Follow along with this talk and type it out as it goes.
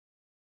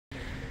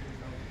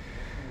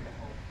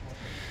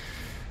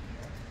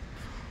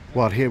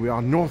Well, here we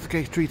are,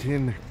 Northgate Street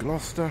in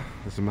Gloucester.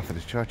 There's a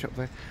Methodist church up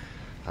there.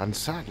 And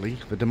sadly,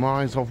 the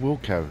demise of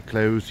Wilko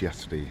closed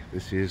yesterday.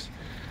 This is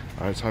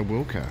outside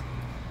Wilko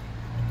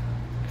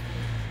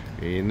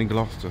in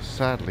Gloucester.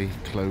 Sadly,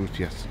 closed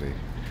yesterday.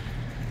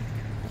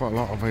 Quite a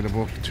lot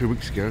available 2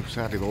 weeks ago.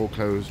 Sadly, they're all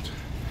closed.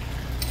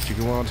 As you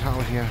can well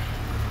tell here,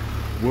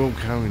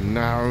 Wilko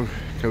now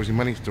closing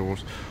many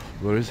stores.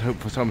 There is hope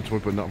for some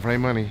stores, but not very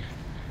many.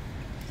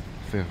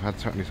 I think I've had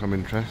certainly some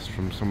interest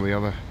from some of the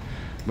other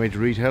major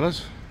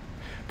retailers.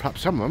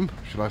 Perhaps some of them,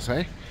 should I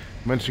say,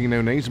 mentioning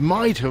no names,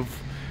 might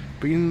have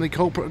been the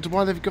culprit to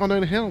why they've gone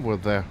downhill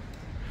with their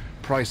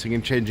pricing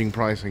and changing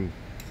pricing,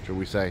 shall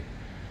we say.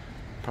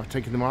 Perhaps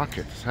taking the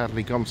market.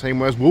 Sadly gone the same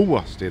way as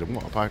Woolworths did,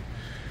 what, about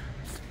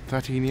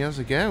 13 years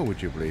ago,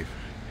 would you believe?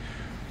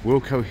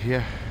 Wilko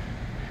here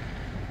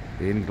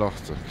in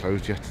Gloucester,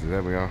 closed yesterday.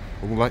 There we are.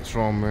 All the lights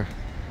are on there.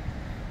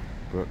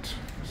 But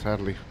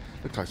sadly,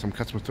 looks like some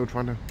customers still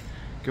trying to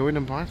go in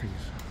and buy things.